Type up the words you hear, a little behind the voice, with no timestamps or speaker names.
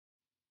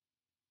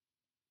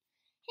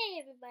Hey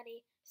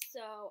everybody.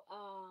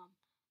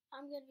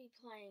 I'm gonna be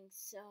playing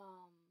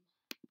some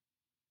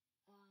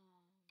um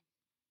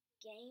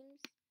games.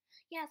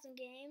 Yeah, some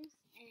games,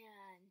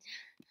 and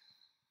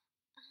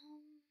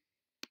um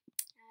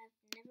I've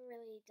never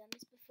really done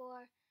this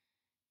before,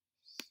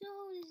 so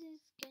this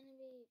is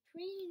gonna be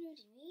pretty new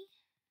to me.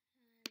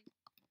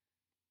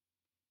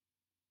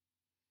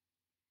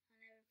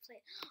 And I never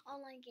played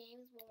online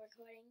games while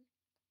recording,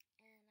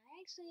 and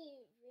I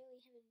actually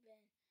really haven't been playing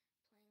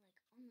like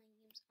online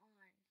games on.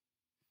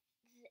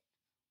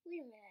 Wait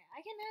a minute,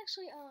 I can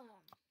actually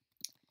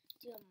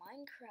do a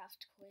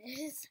Minecraft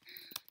quiz.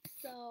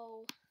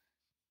 So,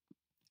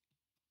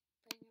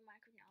 putting your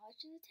Minecraft knowledge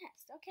to the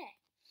test. Okay.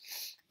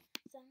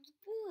 Sounds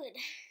good.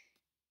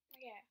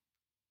 Okay.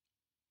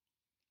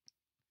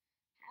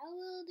 How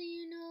well do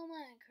you know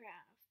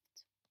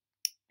Minecraft?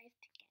 I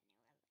think I know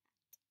that.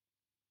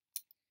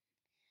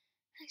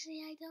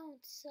 Actually, I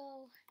don't.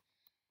 So,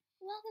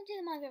 welcome to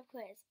the Minecraft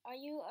quiz. Are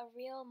you a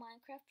real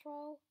Minecraft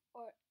pro,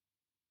 or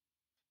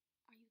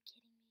are you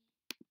kidding me?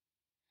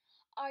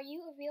 Are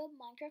you a real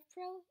Minecraft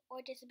pro,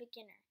 or just a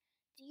beginner?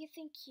 Do you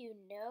think you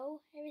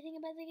know everything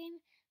about the game?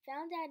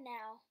 Found out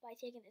now by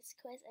taking this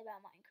quiz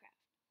about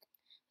Minecraft.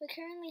 We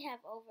currently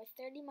have over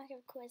 30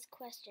 Minecraft quiz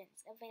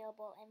questions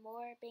available and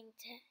more being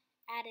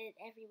added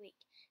every week.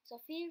 So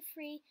feel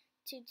free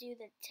to do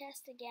the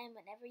test again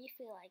whenever you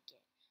feel like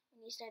it.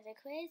 When you start the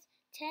quiz,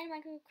 10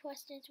 Minecraft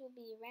questions will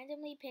be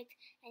randomly picked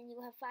and you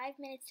will have 5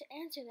 minutes to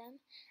answer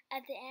them.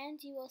 At the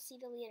end, you will see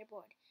the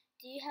leaderboard.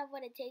 Do you have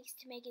what it takes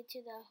to make it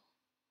to the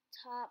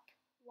top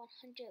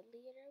 100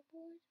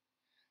 leaderboard?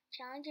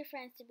 Challenge your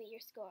friends to beat your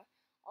score.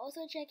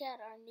 Also check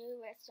out our new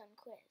redstone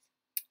quiz.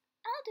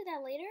 I'll do that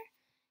later,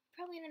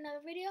 probably in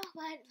another video,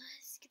 but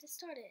let's get this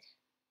started.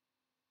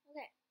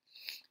 Okay,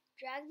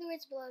 drag the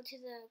words below to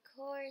the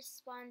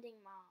corresponding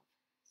mob.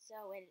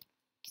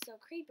 So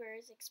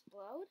creepers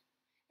explode,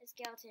 a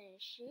skeleton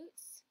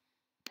shoots,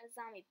 a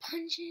zombie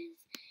punches,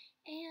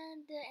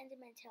 and the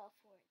enderman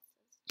teleports.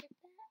 Let's check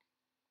that.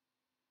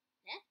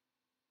 Eh?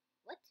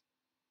 What?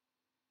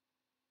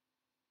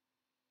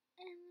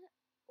 And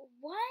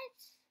what?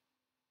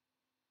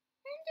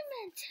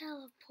 Enderman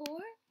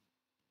teleport?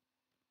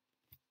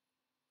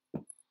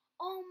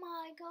 Oh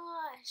my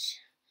gosh.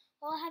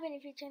 What will happen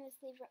if you turn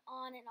this lever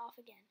on and off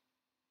again?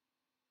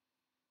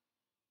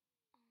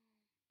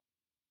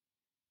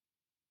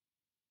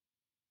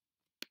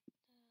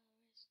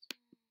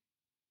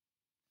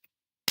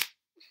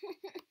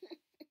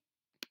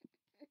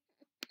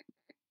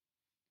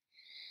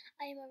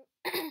 I am a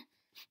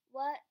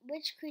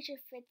which creature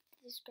fits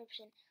the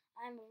description?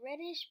 I am a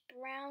reddish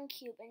brown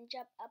cube and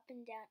jump up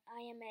and down.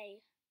 I am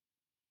a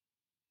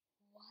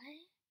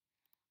what?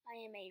 I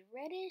am a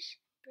reddish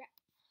brown.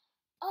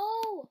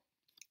 Oh,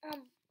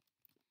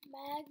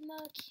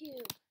 magma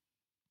cube.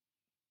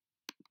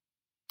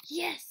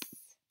 Yes.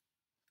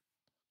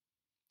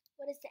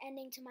 What is the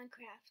ending to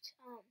Minecraft?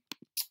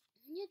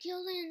 You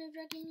kill the ender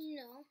dragon, you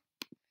know.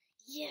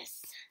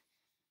 Yes.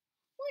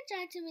 Which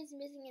item is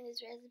missing in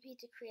this recipe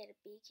to create a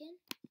beacon?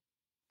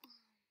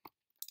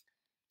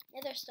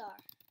 Nether star.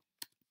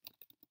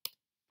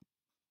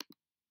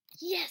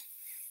 Yes.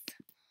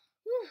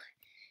 Whew.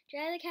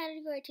 Drag the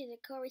category to the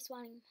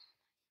corresponding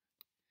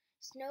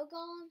snow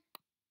golem.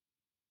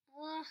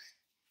 Well,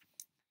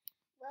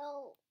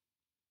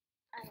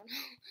 I don't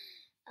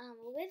know.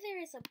 Wither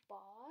is a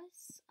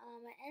boss.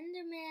 An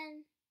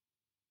enderman.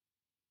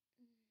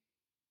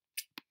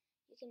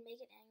 You can make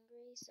it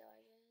angry, so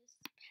I guess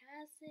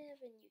passive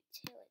and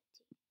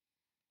utility.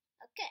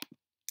 Okay.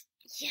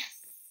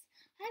 Yes.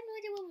 I have no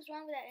idea what was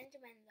wrong with that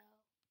enderman though.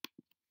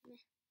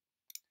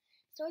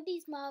 Sort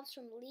these mobs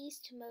from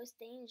least to most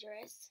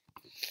dangerous.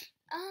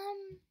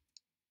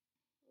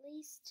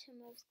 Least to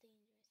most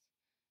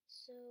dangerous.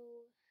 So,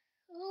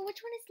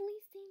 which one is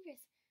least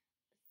dangerous?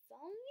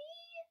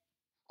 Zombie?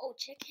 Oh,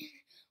 chicken.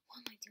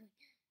 What am I doing?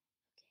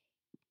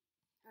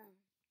 Okay.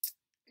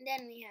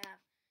 Then we have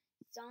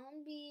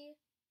zombie,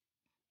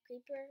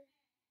 creeper.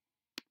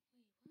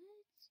 Wait,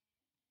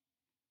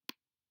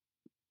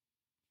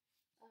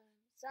 what?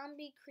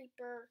 Zombie,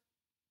 creeper,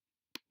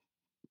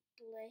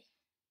 blade.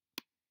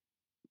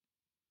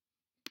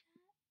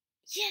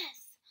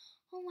 Yes!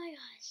 Oh my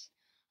gosh.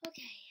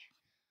 Okay.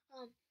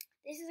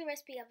 This is a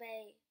recipe of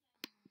a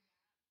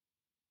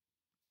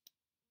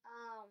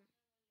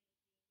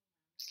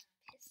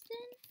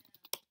piston.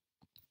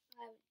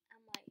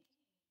 I'm like,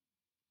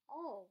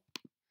 oh,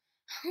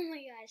 oh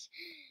my gosh.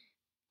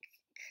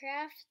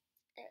 Craft.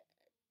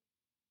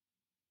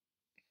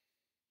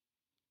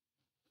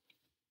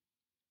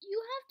 You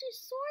have to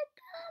sort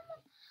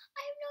them.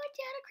 I have no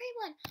idea how to create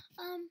one.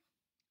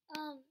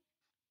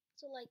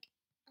 So like,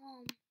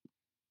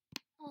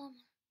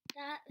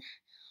 that.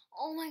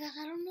 Oh my gosh,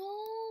 I don't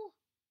know.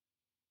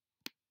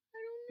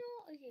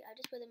 Okay, I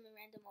just put them in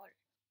random order.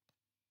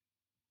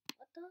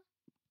 What the?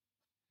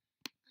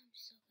 I'm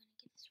so gonna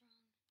get this wrong.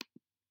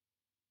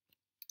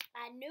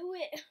 I knew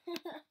it.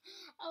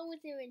 I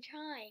wasn't even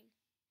trying.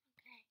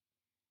 Okay.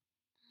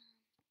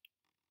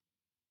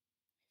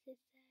 What does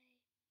it say?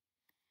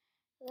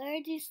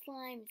 Where do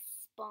slimes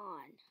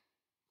spawn?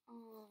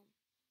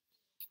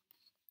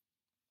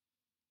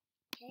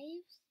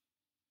 Caves?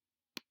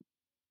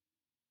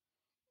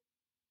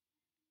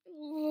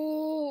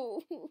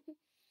 Ooh.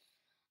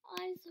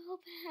 I'm so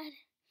bad.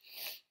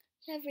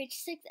 You have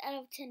reached 6 out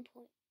of 10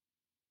 points.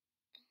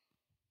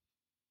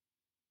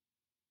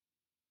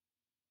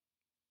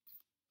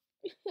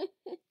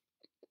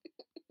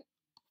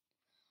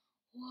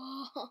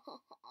 Whoa.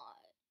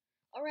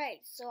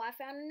 Alright, so I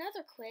found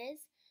another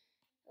quiz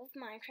of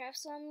Minecraft,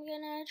 so I'm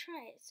gonna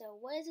try it. So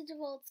what is a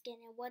default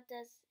skin and what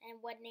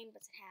name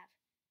does it have?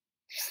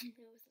 There's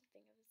no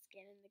something of a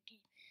skin in the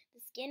game.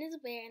 The skin is a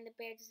bear and the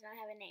bear does not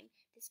have a name.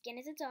 The skin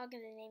is a dog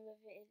and the name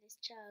of it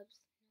is Chubbs.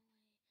 No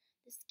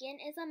way. The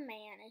skin is a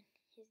man and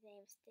his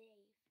name's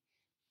Dave.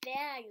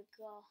 There you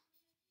go.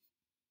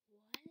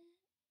 What?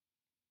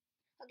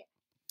 Okay.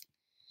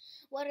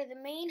 What are the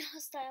main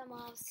hostile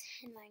mobs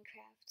in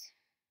Minecraft?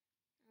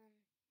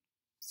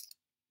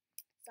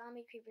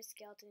 Zombie, creeper,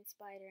 skeleton,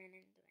 spider, and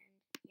enderman.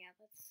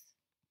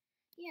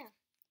 Yeah.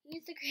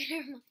 He's the creator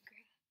of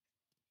Minecraft.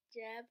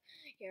 Jeb,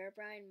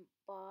 Herobrine,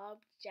 Bob,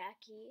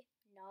 Jackie,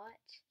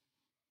 Notch.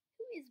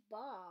 Who is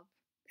Bob?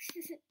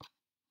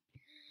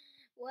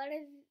 What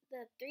are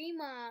the 3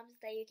 mobs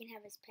that you can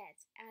have as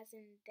pets, as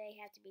in they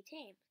have to be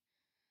tamed?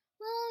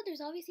 Well,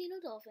 there's obviously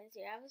no dolphins.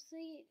 There's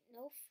obviously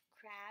no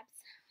crabs.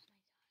 Oh my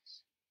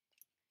gosh.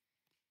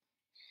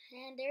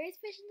 And there is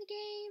fish in the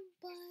game,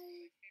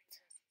 but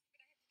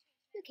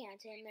you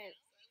can't tame it.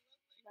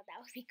 But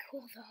that would be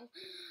cool though.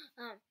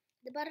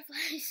 The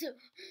butterflies,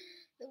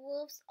 the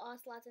wolves,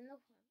 ocelots, and the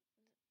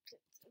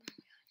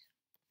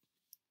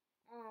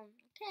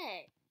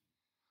okay.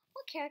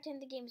 What character in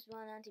the game is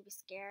well known to be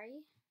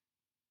scary?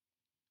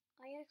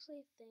 I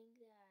actually think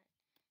that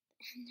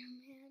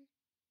Enderman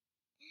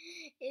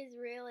is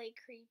really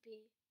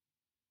creepy.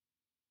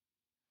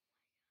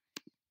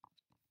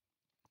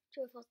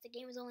 True or false? The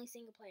game is only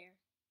single player.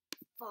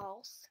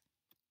 False.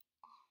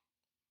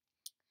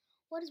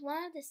 What is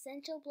one of the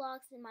essential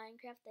blocks in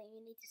Minecraft that you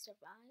need to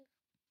survive?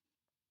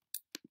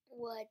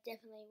 Wood,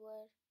 definitely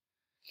wood.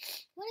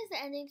 What is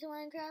the ending to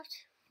Minecraft?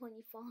 When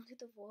you fall into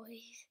the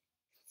void.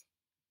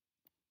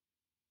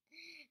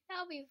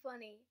 That'll be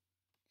funny.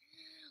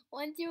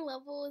 Once your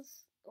level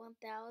is 1000,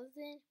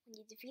 when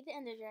you defeat the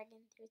Ender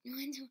Dragon, there's no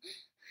end to.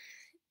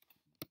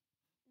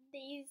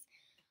 These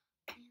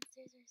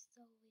answers are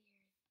so weird.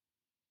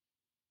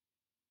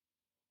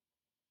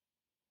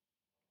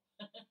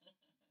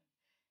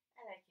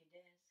 I like your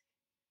desk.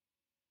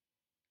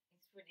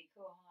 It's pretty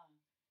cool, huh?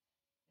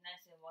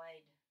 Nice and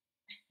wide.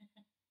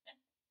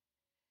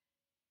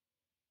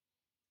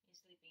 You're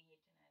sleeping here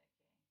tonight,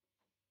 okay?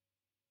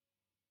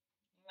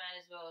 You might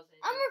as well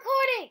say. I'm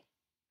recording!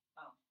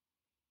 Oh.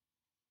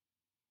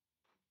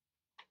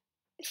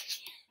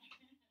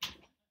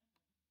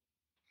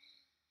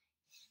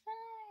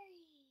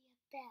 Sorry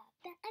about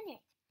that.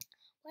 Anyway,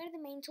 what are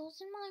the main tools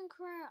in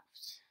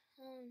Minecraft?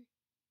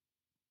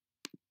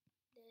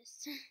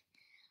 This.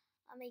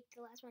 I'll make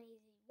the last one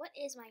easy. What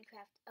is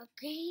Minecraft? A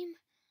game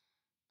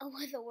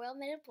with a world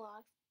made of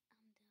blocks.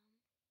 I'm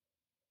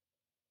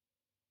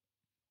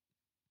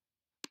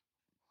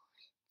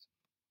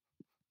dumb.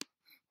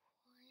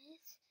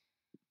 What?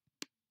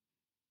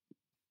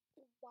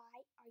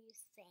 Why are you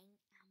saying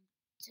I'm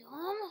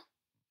dumb?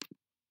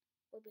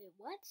 Wait,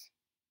 what?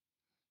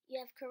 You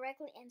have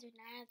correctly answered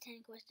 9 out of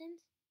 10 questions?